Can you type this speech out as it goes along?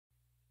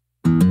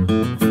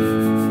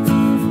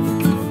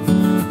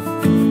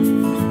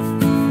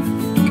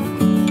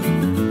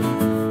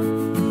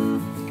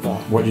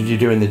What did you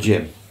do in the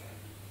gym?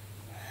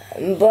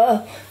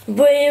 But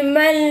we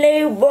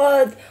mainly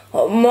was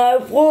my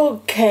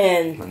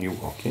walking. When you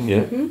walking,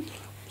 yeah.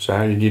 So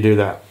how did you do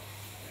that?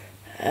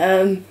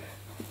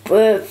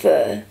 With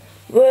the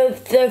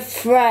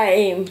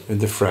frame. With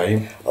the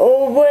frame.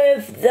 Or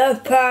with the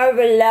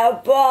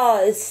parallel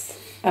bars.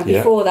 And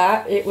before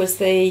that, it was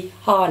the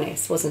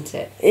harness, wasn't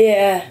it?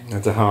 Yeah. You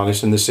had the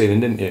harness in the ceiling,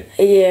 didn't you?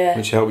 Yeah.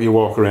 Which helped you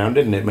walk around,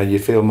 didn't it? Made you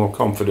feel more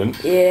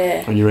confident.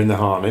 Yeah. When you're in the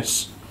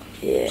harness.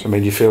 Yeah. So it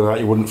made you feel like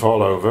you wouldn't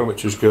fall over,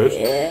 which was good.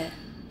 Yeah.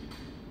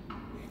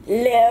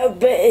 Little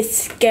bit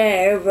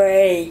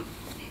scary.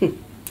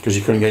 Because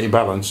you couldn't get your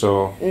balance,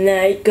 or?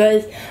 No,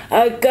 because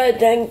I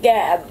couldn't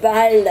get a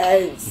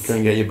balance. You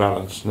couldn't get your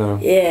balance, no.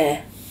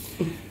 Yeah.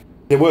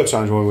 There were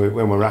times when we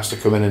were asked to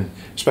come in, and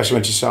especially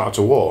when she started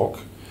to walk,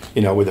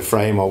 you know, with the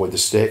frame or with the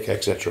stick,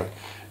 etc.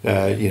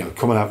 You know,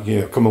 come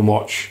and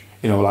watch,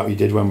 you know, like we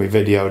did when we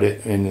videoed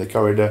it in the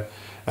corridor.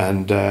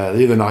 And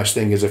the other nice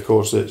thing is, of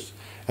course, that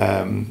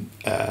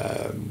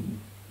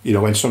you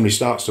know, when somebody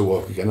starts to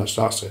walk again or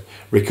starts to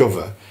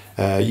recover,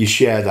 you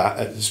share that,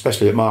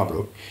 especially at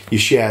Marbrook. You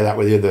share that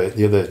with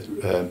the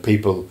other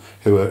people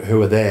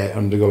who are there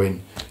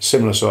undergoing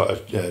similar sort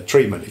of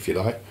treatment, if you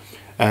like,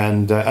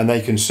 and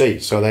they can see.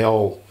 So they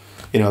all,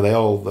 you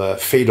know,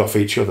 feed off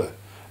each other.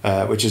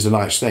 Which is a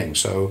nice thing.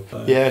 So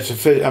yeah,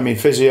 I mean,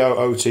 physio,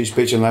 OT,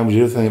 speech and language.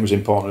 The other thing that was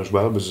important as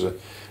well was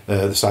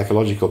the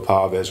psychological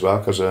part of it as well,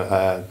 because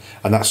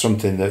and that's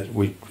something that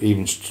we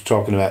even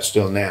talking about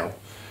still now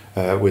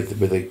with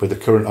the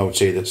current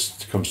OT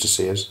that comes to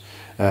see us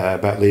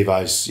about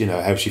Levi's, you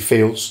know, how she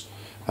feels.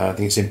 I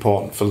think it's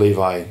important for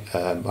Levi,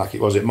 like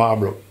it was at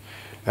Marbrook,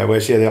 where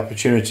she had the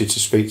opportunity to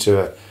speak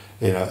to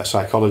a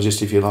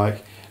psychologist, if you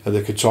like,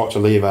 that could talk to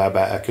Levi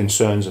about her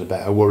concerns and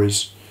about her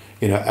worries.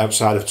 You know,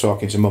 outside of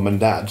talking to mum and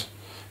dad,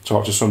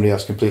 talk to somebody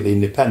else completely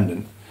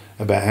independent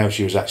about how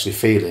she was actually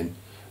feeling,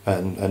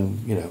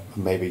 and you know,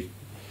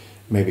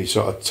 maybe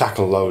sort of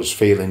tackle those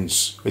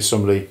feelings with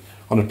somebody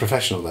on a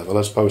professional level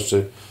as opposed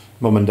to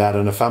mum and dad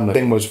and a family. The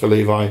thing was for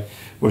Levi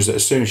was that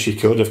as soon as she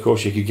could, of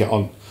course, she could get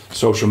on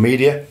social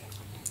media,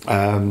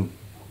 and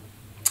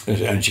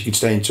she could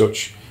stay in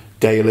touch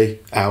daily,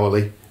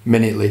 hourly,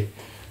 minutely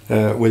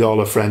with all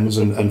her friends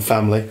and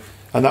family.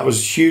 And that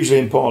was hugely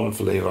important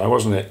for Levi,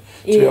 wasn't it?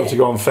 To be able to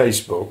go on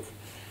Facebook.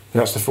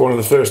 That's one of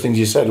the first things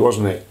you said,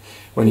 wasn't it?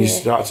 When you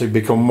start to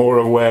become more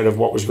aware of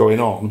what was going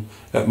on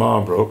at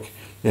Marbrook,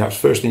 the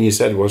first thing you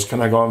said was,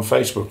 "Can I go on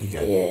Facebook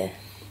again?" Yeah.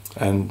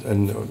 And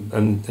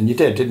you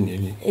did, didn't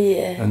you?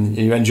 Yeah. And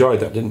you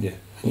enjoyed that, didn't you?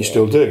 And you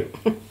still do.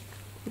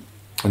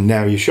 And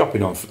now you're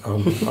shopping on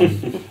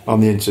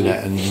the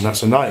internet, and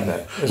that's a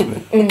nightmare,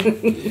 isn't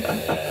it?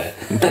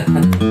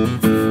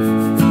 Yeah.